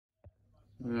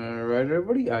Alright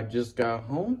everybody, I just got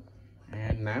home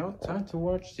and now time to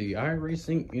watch the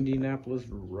iRacing Indianapolis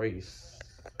race.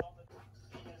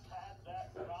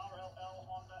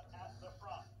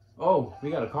 Oh,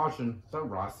 we got a caution. Is that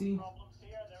Rossi?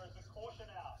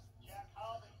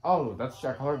 Oh, that's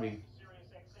Jack Harvey.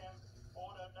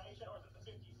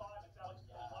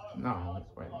 No,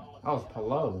 wait. That was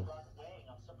Pelot.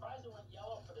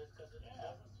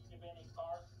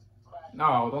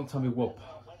 No, don't tell me whoop.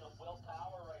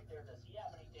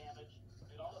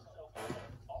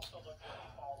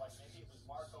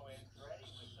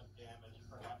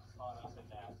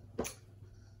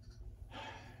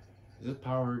 Is this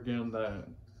power again that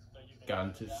got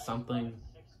into something?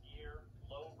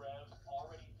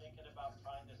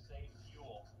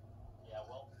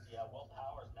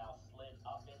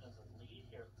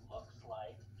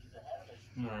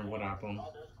 Alright, what happened?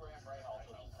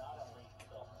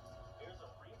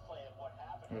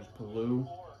 There's Pelot.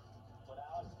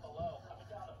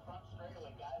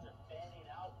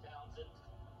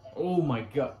 Oh my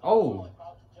god. Oh!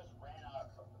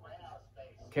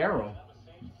 Carroll.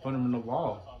 Put him in the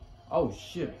wall. Oh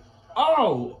shit.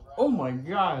 Oh! Oh my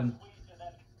god.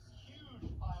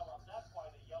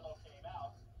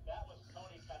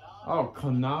 Oh,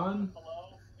 Kanan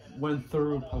went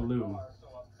through Pelot.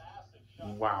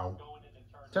 Wow.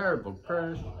 Terrible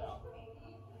crash.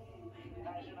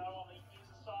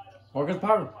 Oh, get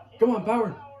power. Come on,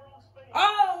 power.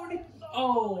 Oh!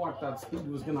 Oh, I thought speed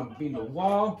was gonna be the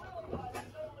wall.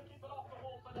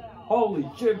 Holy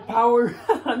shit, power.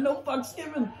 No fucks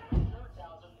given.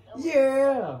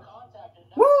 Yeah.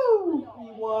 Woo!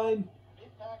 He won.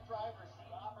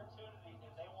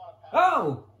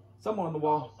 Oh! Someone on the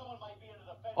wall.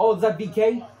 Oh, is that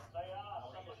VK?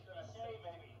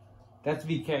 That's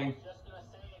VK.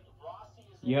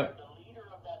 Yep.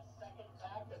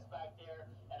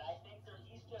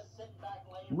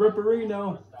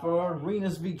 Ripperino for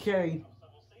Arenas VK.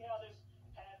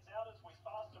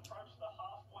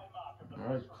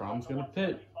 Alright, Crom's gonna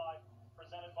pit.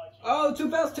 Oh, too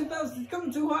fast, too fast. It's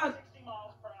coming too hot.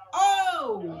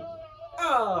 Oh!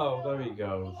 Oh, there he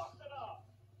goes.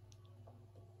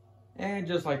 And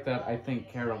just like that, I think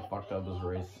Carroll fucked up his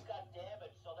race.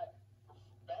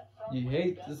 You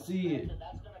hate to see it.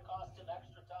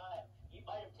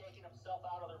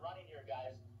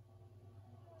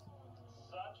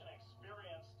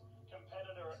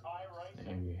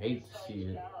 And you hate to see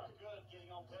it.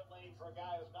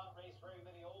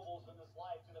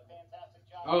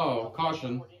 Oh,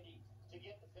 caution.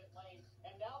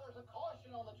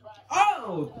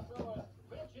 Oh!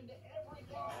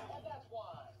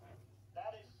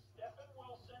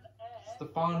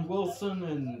 Stefan Wilson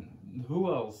and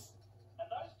who else? And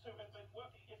those two have been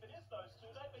working, if it is those two,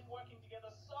 they've been working together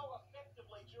so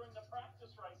effectively during the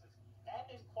practice races and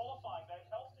in qualifying. They've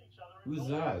helped each other. Who's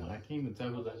that? I can't even tell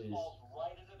who that is.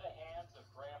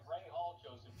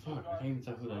 Fuck, I can't even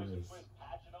tell who that is.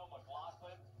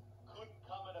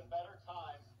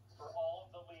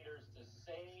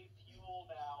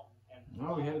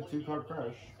 Oh, we had a two-car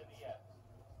crash.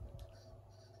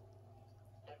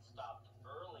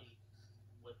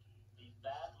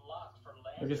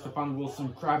 I guess Stefan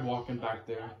Wilson crab walking back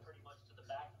there.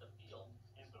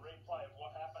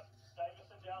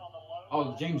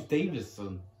 Oh, James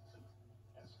Davison.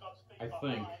 I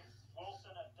think.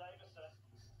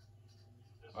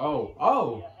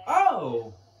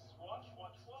 Oh!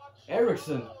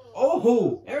 Ericsson.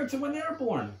 Oh! Ericsson went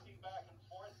airborne.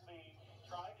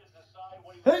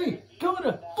 Hey! Coming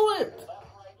to flip!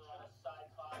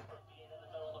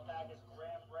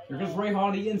 There goes Ray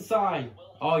on the inside.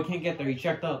 Oh, he can't get there. He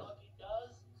checked up.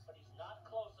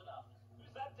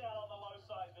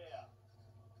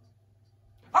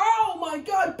 Oh my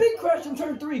god! Big crash in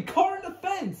turn 3. Car in the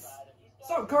fence.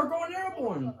 Saw a car going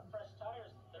airborne.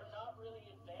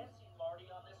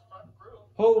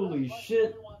 Holy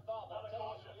shit.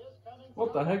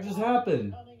 What the heck just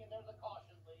happened?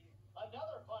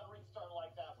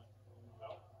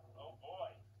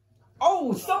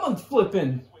 Oh, someone's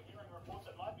flipping.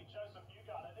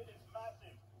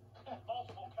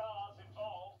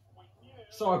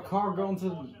 Saw a car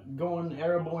going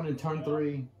airborne in turn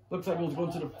 3. Looks like it was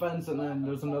going to the fence, and then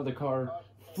there's another car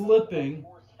flipping.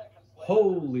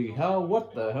 Holy hell,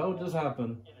 what the hell just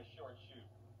happened?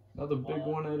 Another big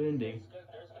one at Indy.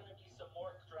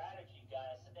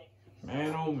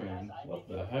 Man, oh man, what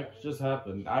the heck just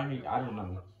happened? I don't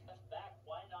know.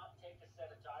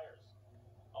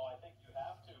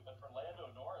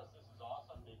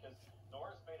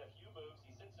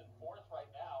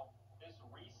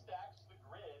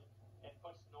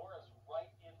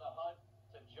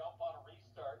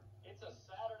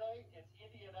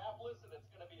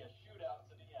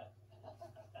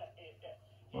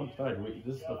 fact,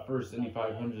 this is the first Indy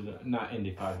 500, not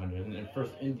Indy 500, and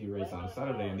first Indy race on a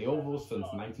Saturday in the oval since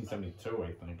 1972,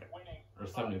 I think, or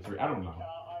 73. I don't know.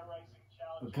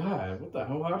 But God, what the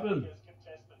hell happened?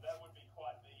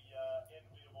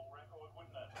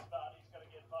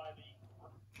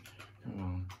 Come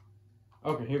on.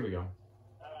 Okay, here we go.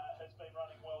 It's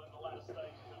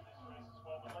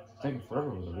taking forever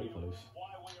with the replays.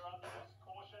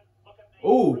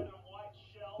 Oh!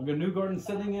 Look at Newgarden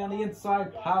sitting on the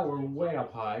inside, power way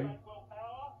up high.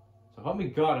 So help me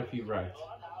God if he wrecked.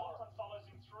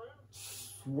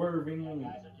 Swerving,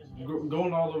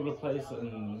 going all over the place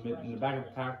in the back of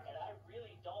the pack.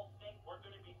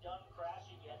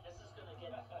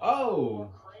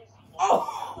 Oh!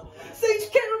 Oh!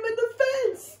 Sage came in the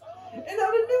fence! And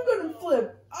now the Newgarden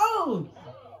flip! Oh!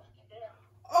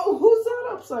 Oh, who's that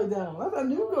upside down? I thought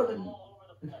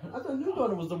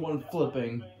Newgarden was the one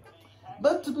flipping.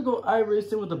 But typical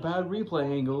iRacing with the bad replay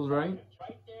angles, right?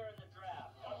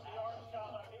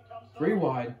 3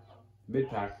 wide, mid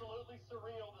pack.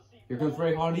 Here comes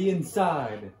Ray on the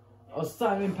inside of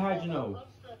Simon Pagenaud.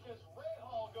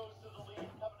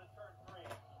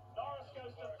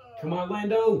 Come on,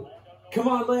 Lando! Come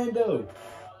on, Lando!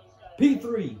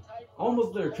 P3,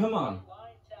 almost there. Come on.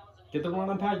 Get the run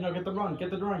on Pagenaud. Get the run. Get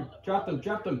the run. Drop them.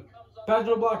 Drop them.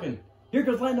 Pagenaud blocking. Here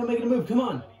comes Lando making a move. Come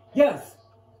on. Yes.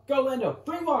 Go, Lando.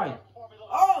 3 wide.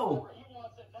 Oh!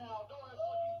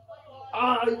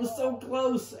 Ah, he was so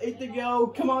close. 8 to go.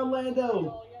 Come on,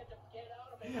 Lando.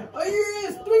 Oh, here he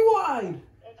is. 3 wide.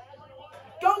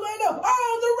 Go, Lando.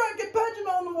 Oh, the wreck and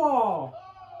Pagenaud on the wall.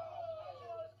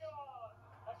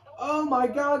 Oh, my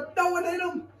God. No one hit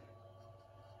him.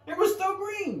 It was still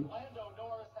green.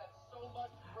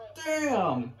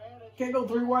 Damn. Can't go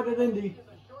 3 wide at Indy.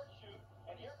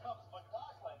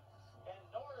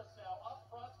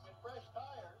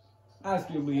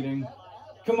 Askew leading.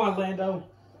 Come on, Lando.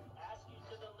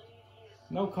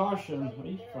 No caution. Are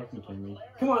you fucking kidding me?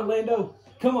 Come on, Lando.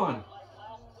 Come on.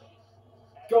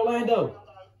 Go, Lando.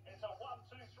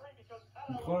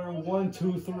 McLaren 1,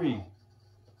 2, 3.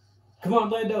 Come on,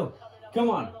 Lando.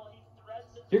 Come on.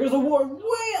 Here goes the Ward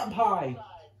way up high.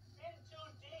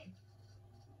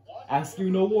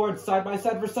 Askew no Ward side by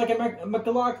side for second.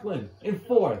 McLaughlin in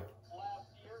 4th.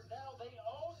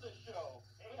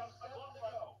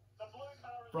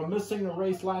 From missing a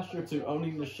race last year to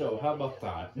owning the show. How about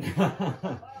that?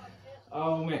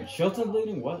 Oh man, Chilton's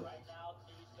leading? What?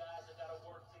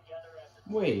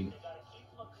 Wait.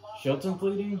 Chilton's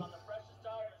leading?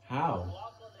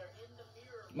 How?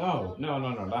 No.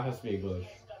 That has to be a glitch.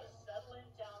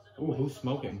 Ooh, who's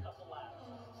smoking?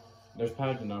 There's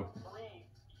Pagenaud.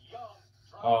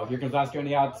 Oh, here comes Askew on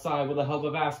the outside with the help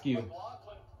of Askew.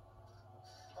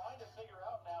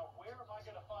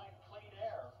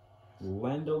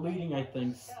 Lando leading, I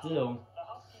think, still.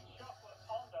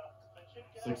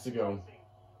 6 to go.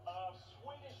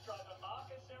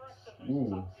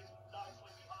 Ooh.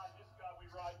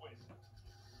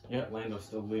 Yeah, Lando's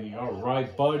still leading. All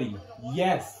right, buddy.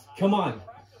 Yes. Come on.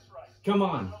 Come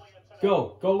on.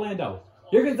 Go. Go, Lando.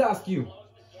 Here comes Askew.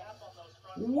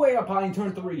 Way up high in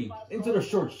turn 3. Into the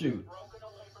short chute.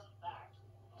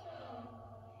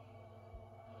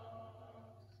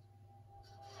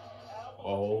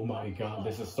 Oh my God,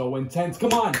 this is so intense.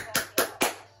 Come on.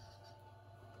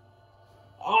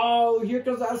 Oh, here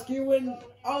comes Askew and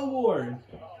Ward.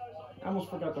 I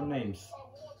almost forgot their names.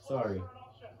 Sorry.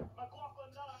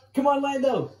 Come on,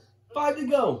 Lando. 5 to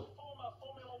go.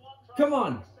 Come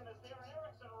on.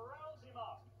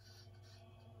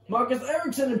 Marcus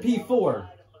Ericsson in P4.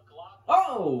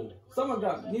 Oh, someone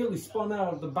got nearly spun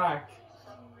out of the back.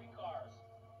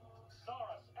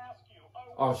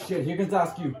 Oh shit, here comes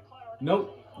Askew.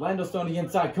 Nope, Lando's still on the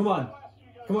inside. Come on.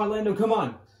 Come on, Lando, come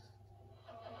on.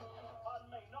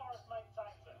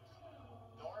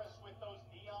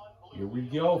 Here we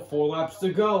go, 4 laps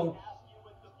to go.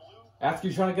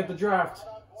 Askew trying to get the draft.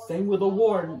 Same with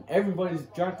Award. Everybody's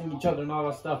drafting each other and all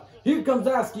that stuff. Here comes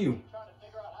Askew.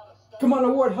 Come on,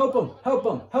 Award, help him, help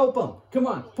him, help him. Come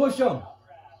on, push him.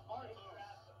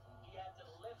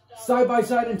 Side by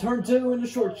side in turn 2 in the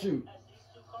short chute.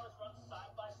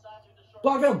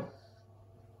 Block him.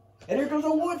 And here goes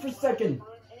Award for second.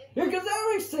 Here comes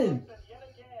Ericsson.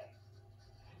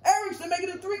 Ericsson making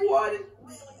it 3 wide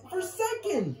for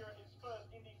second.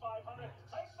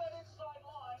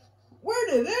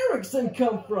 Where did Ericsson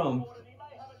come from?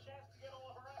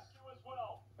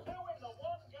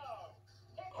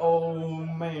 Oh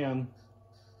man.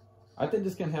 I think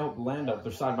this can help Lando.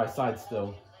 They're side by side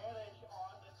still.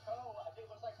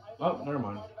 Oh, never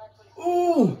mind.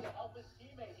 Ooh!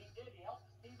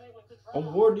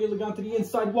 Award nearly gone to the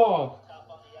inside wall.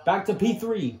 Back to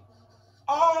P3.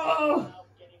 Oh!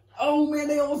 Oh man,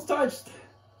 they almost touched.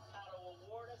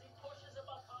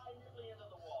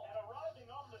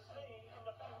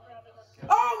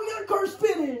 Oh, we got a car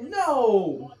spinning.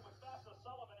 No.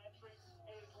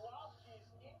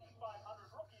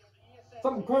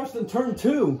 Something crashed in turn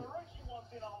 2.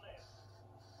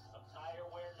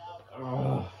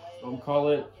 Don't call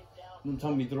it. Don't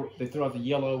tell me they threw out the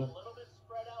yellow.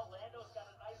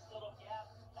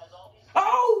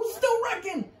 Oh, still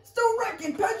wrecking. Still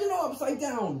wrecking. Pagano upside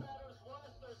down.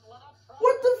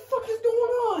 What the fuck is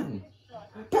going on?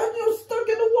 Pagano's stuck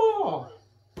in the wall.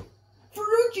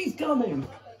 Ferrucci's coming.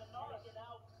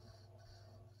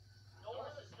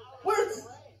 Where's...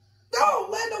 No,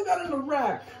 Lando got in the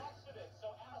wreck.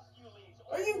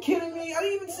 Are you kidding me? I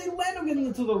didn't even see Lando getting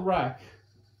into the wreck.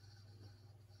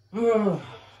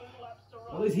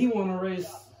 At least he won a race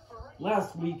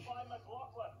last week.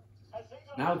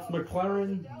 Now it's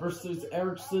McLaren versus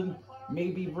Ericsson,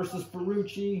 maybe versus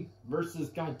Ferrucci versus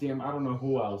goddamn I don't know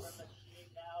who else.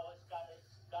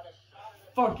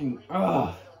 Fucking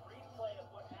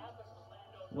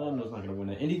Lando's not gonna win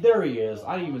it. And there he is.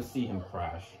 I didn't even see him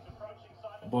crash.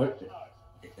 But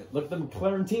look at the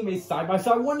McLaren teammates side by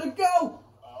side. 1 to go.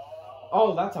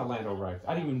 Oh, that's how Lando wrecked.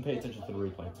 I didn't even pay attention to the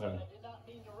replay. Sorry.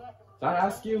 Did I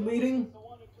ask you leading?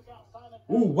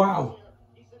 Ooh, wow.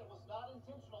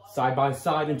 Side by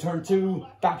side in turn 2.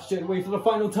 Back straight away for the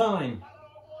final time.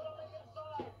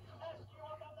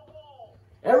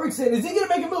 Ericsson, is he going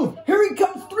to make a move? Here he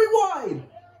comes, 3 wide.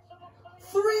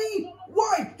 3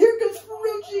 wide. Here comes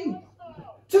Ferrucci.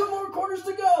 2 more corners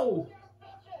to go.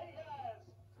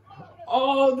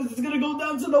 Oh, this is going to go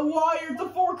down to the wire. It's a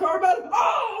 4-car battle.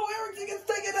 Oh, Ericsson gets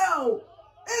taken out.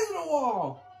 Into the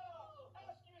wall.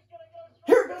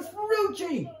 Here comes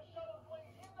Ferrucci.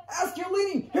 Askew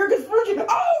leading. Here comes Ferrucci.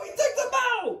 Oh, he takes him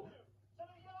out.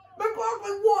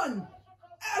 McLaughlin won.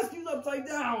 Askew's upside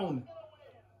down.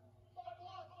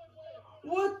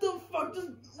 What the fuck just...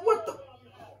 What the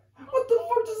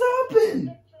fuck just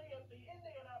happened?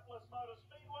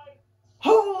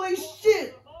 Holy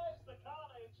shit.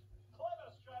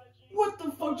 What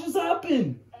the fuck just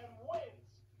happened?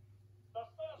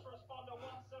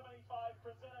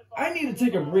 I need to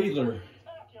take a breather.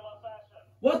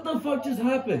 What the fuck just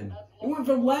happened? It went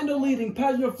from Lando leading,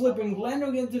 Pagano flipping,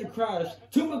 Lando getting into the crash,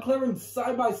 2 McLarens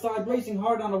side by side racing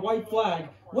hard on a white flag.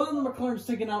 One of the McLarens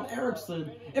taking out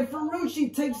Ericsson, and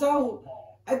Ferrucci takes out,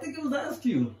 I think it was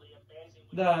Askew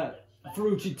that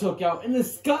Ferrucci took out, and then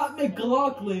Scott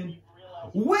McLaughlin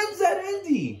wins at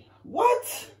Indy.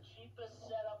 What?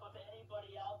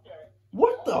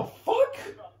 What the fuck?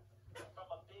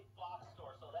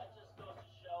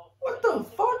 What the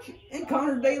fuck? And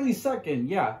Connor Daly second,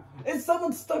 yeah. And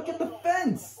someone stuck in the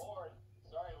fence.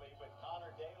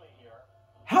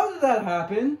 How did that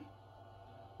happen?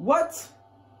 What?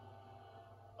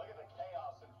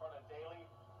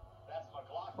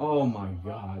 Oh my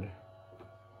god.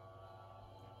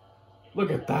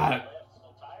 Look at that.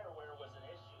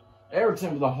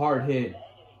 Ericsson with a hard hit.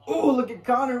 Oh, look at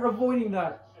Connor avoiding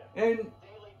that. And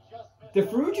did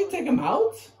Ferrucci take him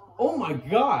out? Oh my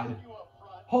god.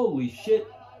 Holy shit.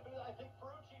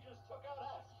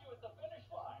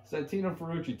 Santino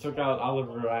Ferrucci took out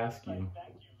Oliver Askew.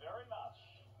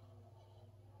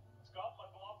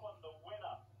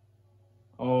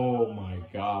 Oh my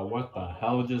god, what the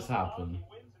hell just happened?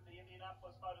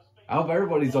 I hope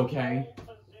everybody's okay.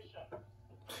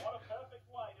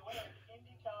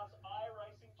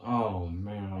 Oh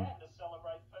man.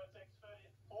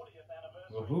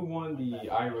 Well, who won the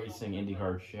iRacing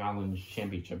IndyCar Challenge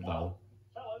Championship though?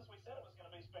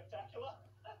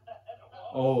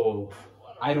 Oh,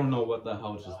 I don't know what the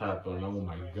hell just happened. Oh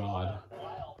my god.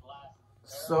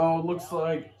 So, looks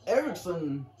like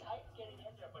Ericsson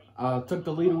took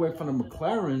the lead away from the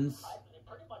McLarens.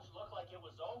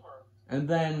 And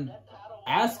then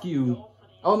Askew,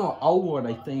 oh no, Allward,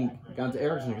 I think, got to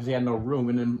Ericsson because he had no room.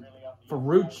 And then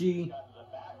Ferrucci,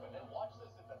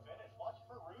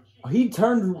 he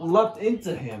turned left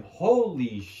into him.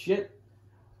 Holy shit.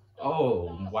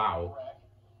 Oh, wow.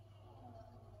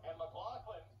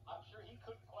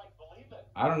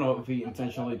 I don't know if he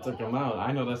intentionally took him out.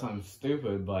 I know that sounds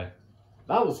stupid, but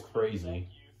that was crazy.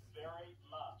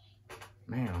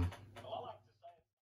 Man.